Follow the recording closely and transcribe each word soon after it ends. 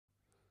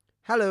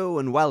Hello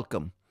and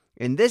welcome.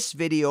 In this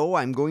video,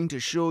 I'm going to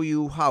show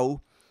you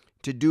how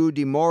to do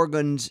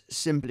DeMorgan's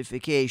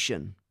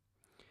simplification.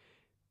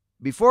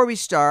 Before we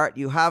start,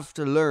 you have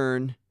to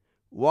learn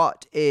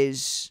what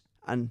is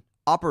an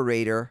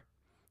operator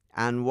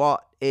and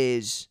what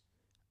is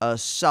a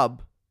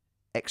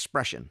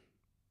sub-expression.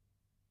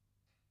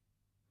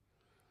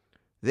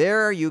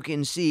 There you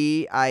can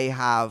see I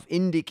have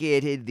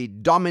indicated the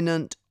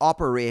dominant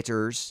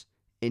operators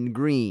in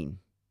green.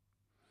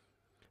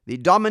 The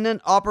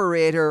dominant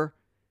operator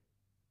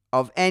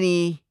of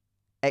any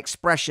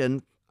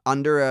expression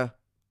under a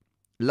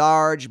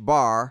large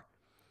bar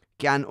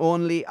can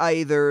only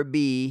either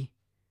be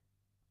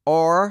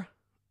or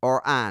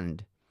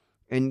and.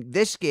 In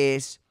this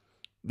case,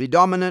 the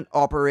dominant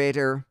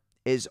operator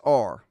is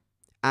or.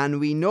 And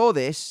we know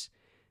this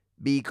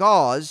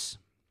because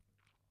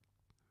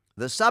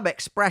the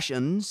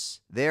sub-expressions,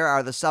 there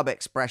are the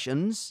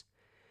sub-expressions,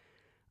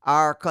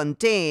 are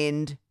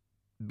contained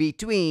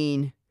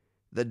between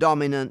the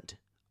dominant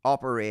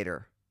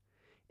operator.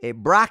 A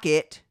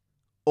bracket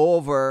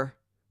over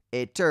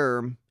a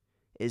term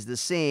is the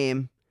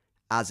same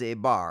as a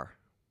bar.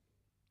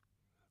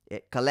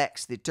 It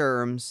collects the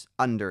terms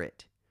under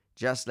it,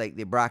 just like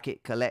the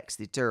bracket collects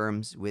the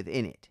terms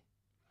within it.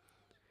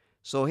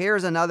 So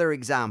here's another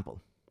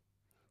example.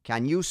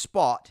 Can you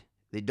spot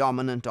the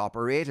dominant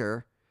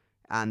operator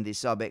and the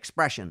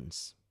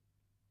sub-expressions?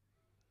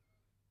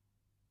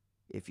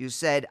 If you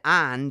said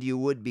and, you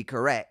would be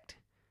correct,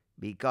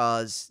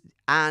 because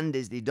and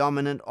is the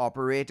dominant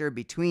operator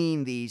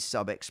between these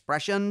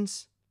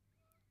sub-expressions,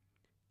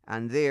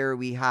 and there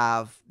we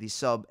have the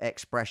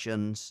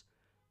sub-expressions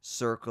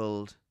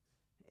circled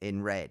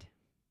in red.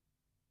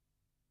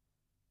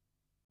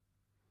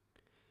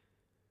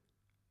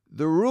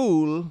 The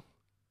rule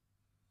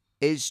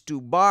is to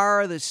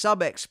bar the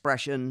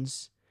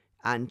sub-expressions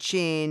and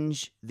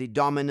change the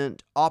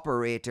dominant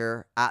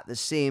operator at the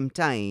same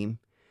time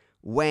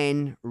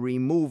when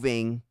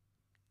removing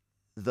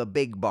the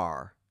big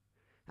bar,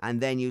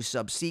 and then you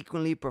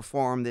subsequently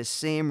perform this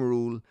same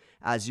rule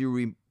as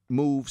you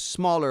remove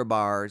smaller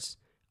bars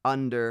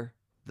under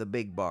the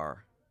big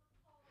bar.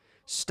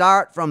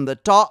 Start from the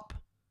top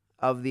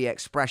of the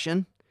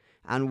expression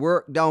and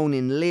work down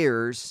in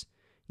layers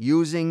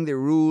using the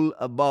rule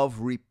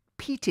above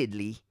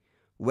repeatedly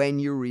when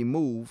you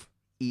remove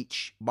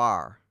each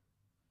bar,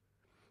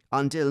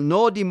 until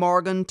no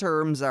DeMorgan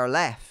terms are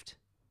left.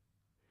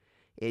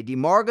 A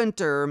DeMorgan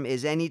term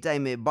is any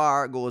time a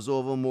bar goes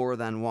over more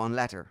than one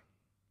letter.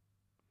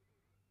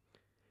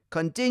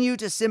 Continue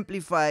to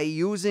simplify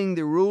using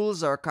the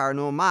rules or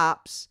Carnot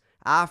maps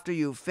after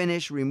you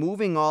finish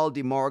removing all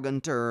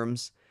DeMorgan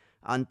terms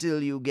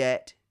until you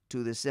get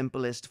to the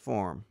simplest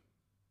form.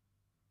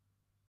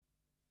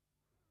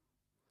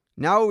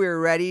 Now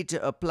we're ready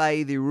to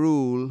apply the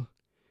rule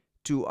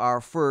to our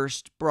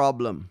first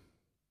problem.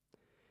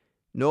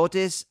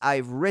 Notice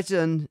I've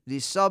written the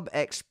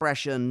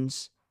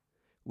sub-expressions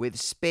with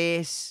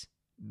space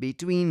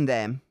between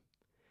them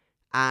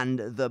and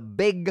the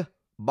big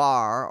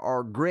bar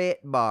or great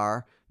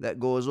bar that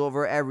goes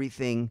over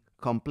everything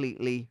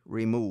completely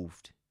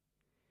removed.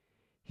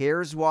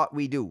 Here's what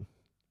we do.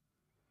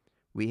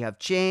 We have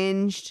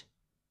changed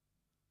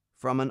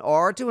from an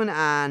or to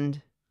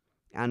an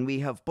and we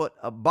have put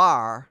a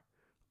bar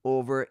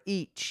over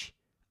each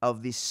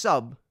of the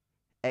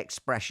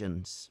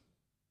sub-expressions.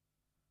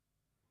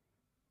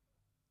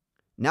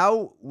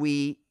 Now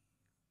we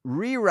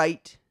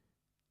rewrite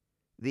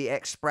the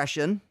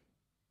expression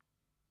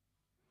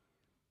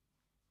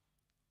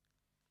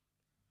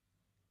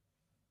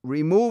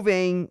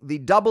removing the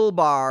double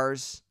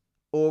bars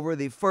over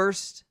the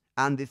first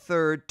and the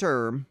third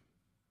term,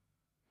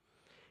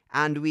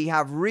 and we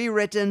have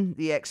rewritten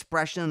the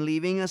expression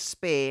leaving a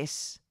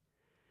space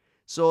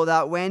so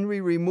that when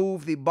we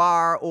remove the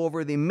bar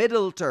over the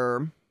middle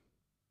term,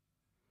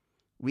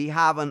 we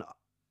have an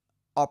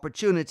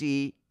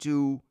opportunity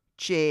to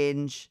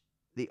change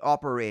the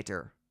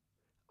operator.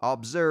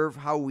 Observe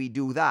how we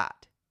do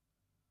that.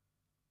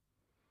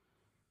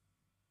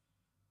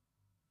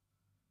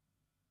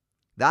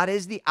 That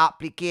is the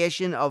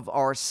application of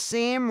our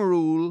same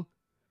rule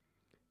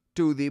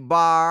to the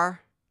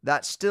bar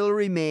that still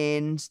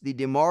remains, the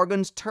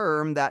DeMorgan's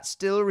term that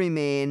still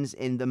remains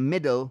in the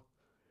middle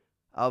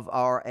of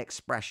our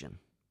expression.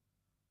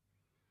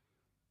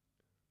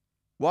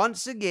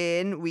 Once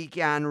again, we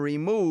can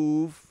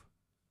remove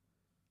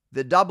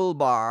the double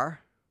bar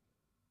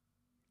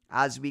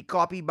as we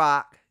copy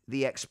back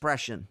the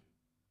expression.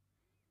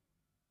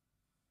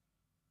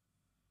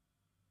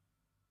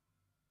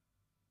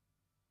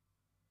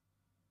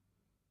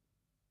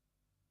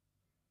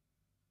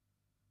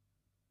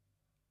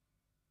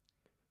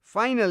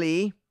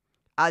 Finally,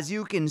 as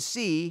you can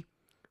see,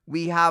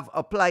 we have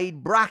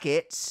applied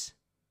brackets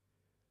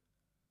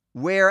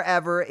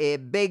wherever a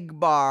big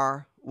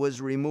bar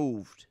was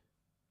removed.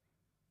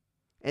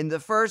 In the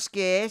first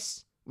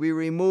case, we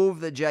remove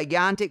the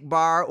gigantic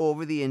bar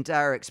over the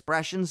entire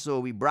expression, so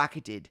we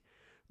bracketed.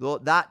 Though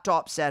that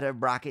top set of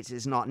brackets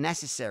is not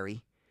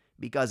necessary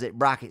because it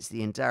brackets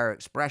the entire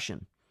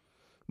expression.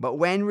 But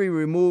when we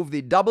remove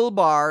the double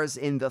bars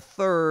in the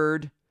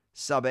third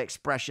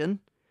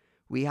sub-expression,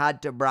 we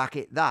had to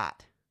bracket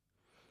that.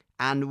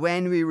 And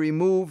when we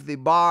remove the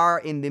bar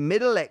in the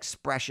middle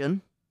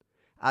expression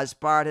as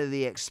part of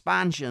the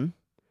expansion,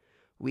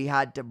 we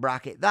had to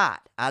bracket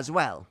that as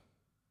well.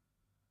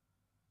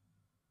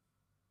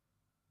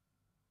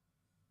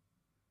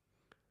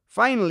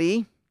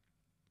 Finally,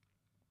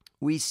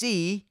 we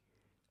see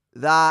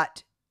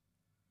that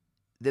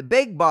the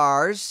big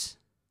bars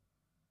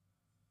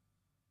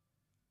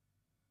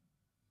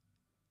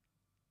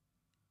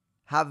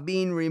have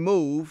been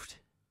removed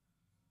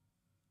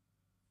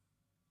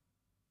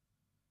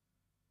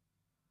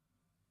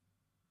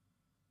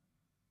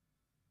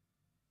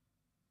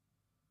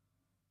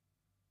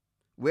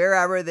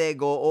wherever they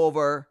go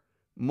over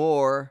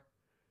more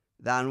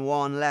than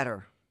one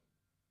letter.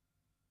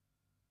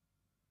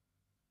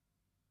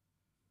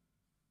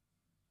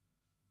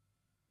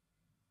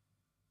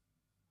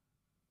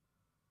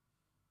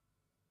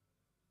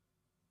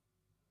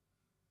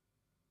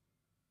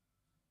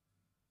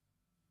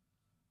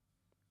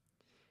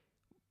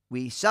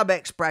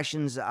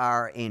 Sub-expressions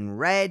are in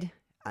red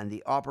and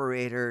the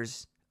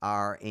operators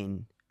are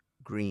in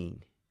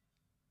green,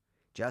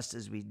 just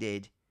as we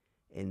did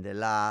in the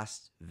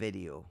last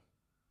video.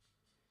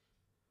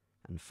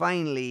 And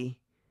finally,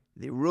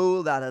 the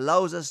rule that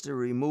allows us to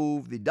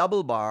remove the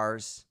double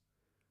bars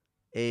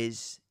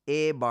is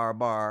A bar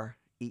bar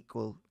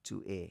equal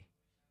to A.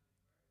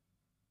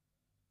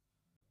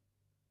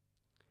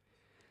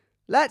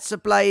 Let's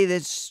apply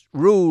this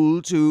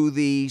rule to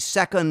the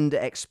second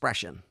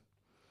expression.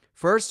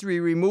 First, we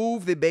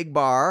remove the big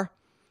bar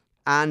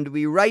and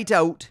we write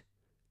out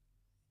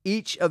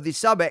each of the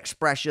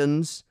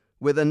sub-expressions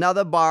with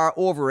another bar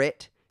over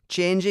it,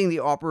 changing the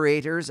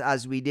operators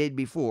as we did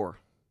before.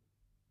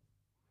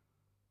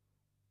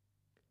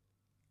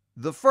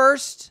 The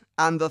first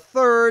and the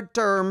third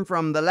term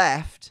from the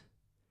left,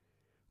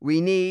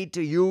 we need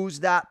to use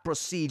that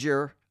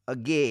procedure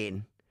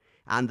again.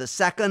 And the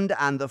second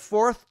and the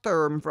fourth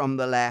term from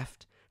the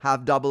left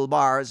have double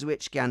bars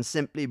which can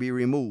simply be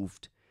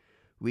removed.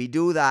 We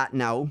do that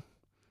now.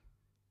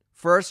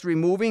 First,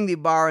 removing the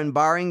bar and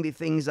barring the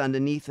things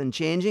underneath and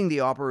changing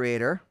the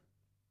operator.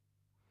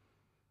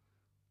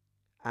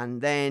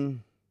 And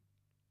then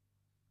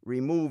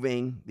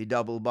removing the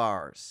double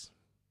bars.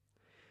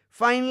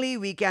 Finally,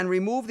 we can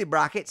remove the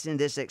brackets in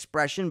this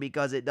expression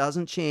because it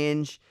doesn't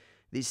change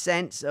the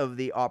sense of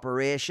the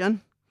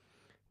operation.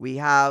 We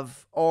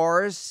have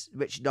ORs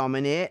which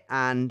dominate,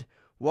 and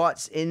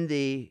what's in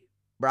the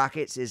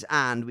brackets is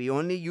AND. We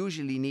only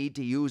usually need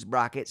to use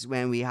brackets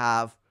when we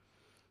have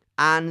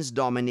ANDs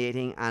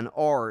dominating and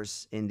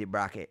ORs in the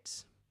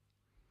brackets.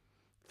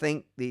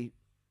 Think the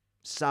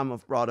sum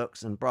of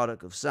products and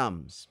product of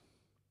sums.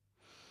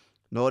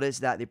 Notice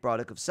that the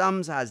product of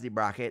sums has the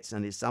brackets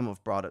and the sum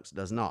of products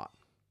does not.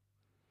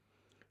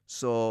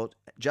 So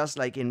just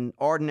like in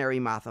ordinary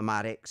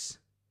mathematics,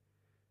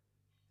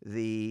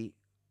 the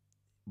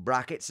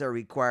brackets are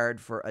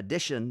required for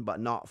addition but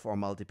not for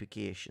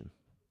multiplication.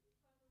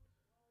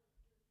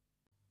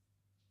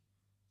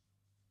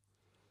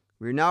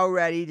 We're now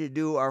ready to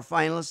do our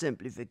final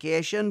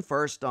simplification,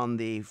 first on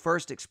the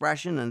first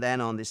expression and then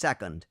on the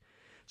second.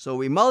 So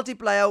we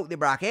multiply out the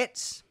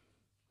brackets,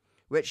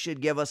 which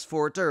should give us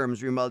 4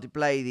 terms. We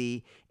multiply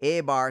the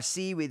A bar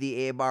C with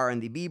the A bar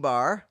and the B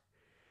bar,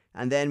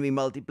 and then we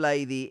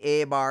multiply the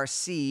A bar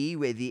C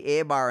with the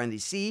A bar and the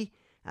C,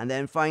 and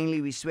then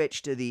finally we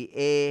switch to the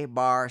A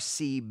bar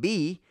C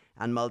B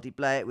and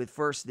multiply it with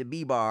first the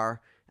B bar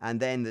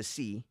and then the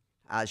C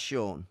as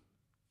shown.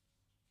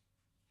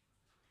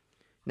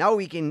 Now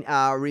we can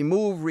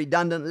remove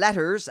redundant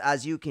letters.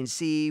 As you can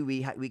see,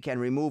 we can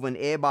remove an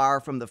A bar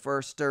from the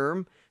first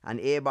term, an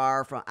A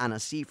bar and a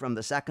C from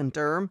the second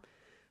term.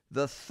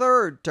 The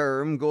third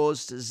term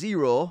goes to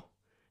 0,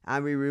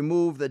 and we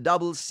remove the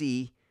double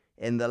C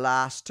in the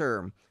last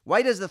term.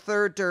 Why does the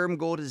third term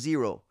go to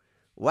 0?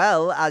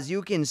 Well, as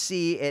you can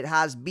see, it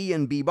has B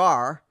and B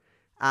bar,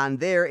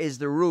 and there is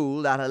the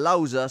rule that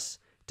allows us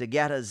to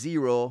get a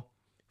 0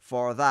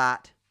 for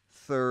that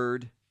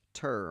third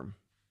term.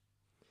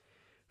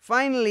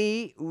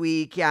 Finally,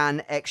 we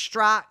can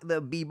extract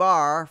the B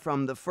bar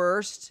from the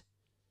first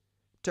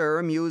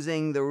term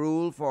using the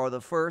rule for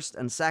the first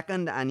and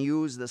second, and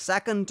use the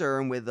second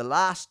term with the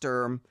last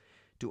term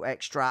to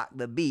extract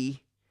the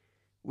B,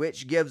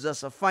 which gives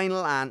us a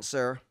final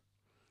answer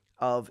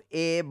of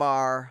A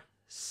bar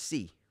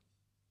C.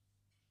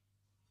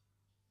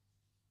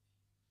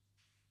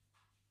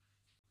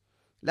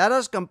 Let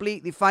us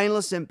complete the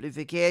final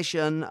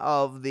simplification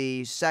of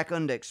the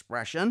second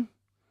expression.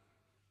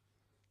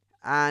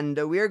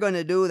 And we're going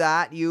to do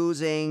that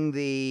using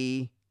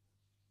the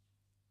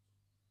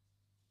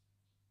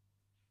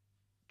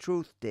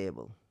truth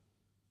table.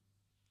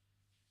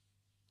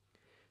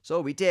 So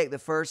we take the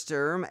first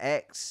term,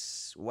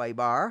 x, y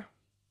bar,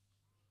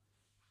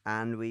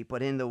 and we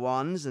put in the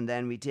 1s, and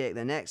then we take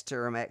the next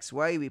term,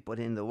 xy, we put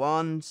in the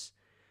 1s,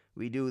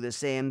 We do the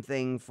same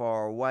thing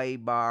for y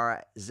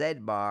bar, z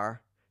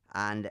bar,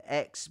 and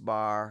x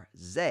bar,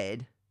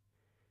 z,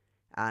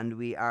 and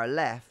we are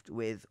left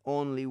with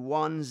only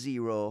one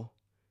 0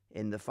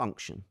 in the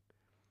function.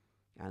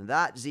 And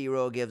that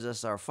 0 gives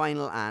us our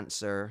final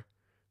answer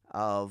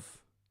of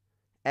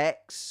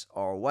x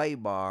or y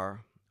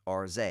bar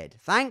or z.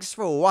 Thanks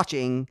for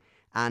watching,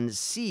 and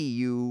see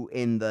you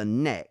in the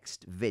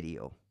next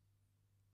video.